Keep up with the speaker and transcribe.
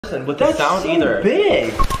person with the sound either.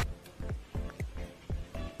 Big.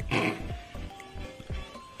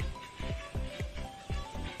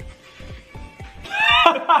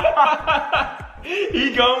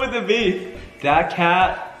 He's going with the beef. That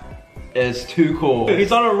cat is too cool.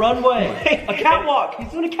 He's on a runway. A catwalk. He's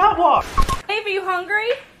doing a catwalk. Babe, are you hungry?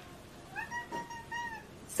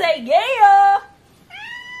 Say yeah.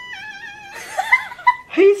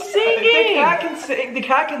 He's singing. The cat can sing. The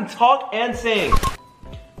cat can talk and sing.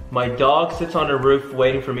 My dog sits on the roof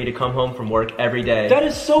waiting for me to come home from work every day. That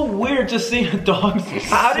is so weird just seeing a dog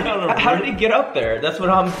How did he get up there? That's what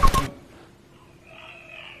I'm...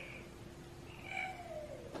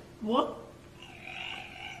 What?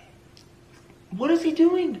 What is he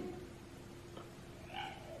doing?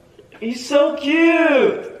 He's so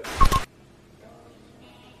cute.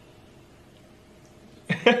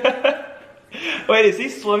 Wait, is he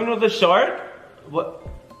swimming with a shark? What?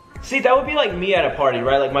 See, that would be like me at a party,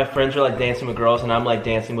 right? Like my friends are like dancing with girls and I'm like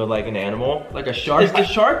dancing with like an animal. Like a shark? Is the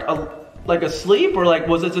shark like asleep or like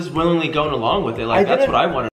was it just willingly going along with it? Like that's what I wanted.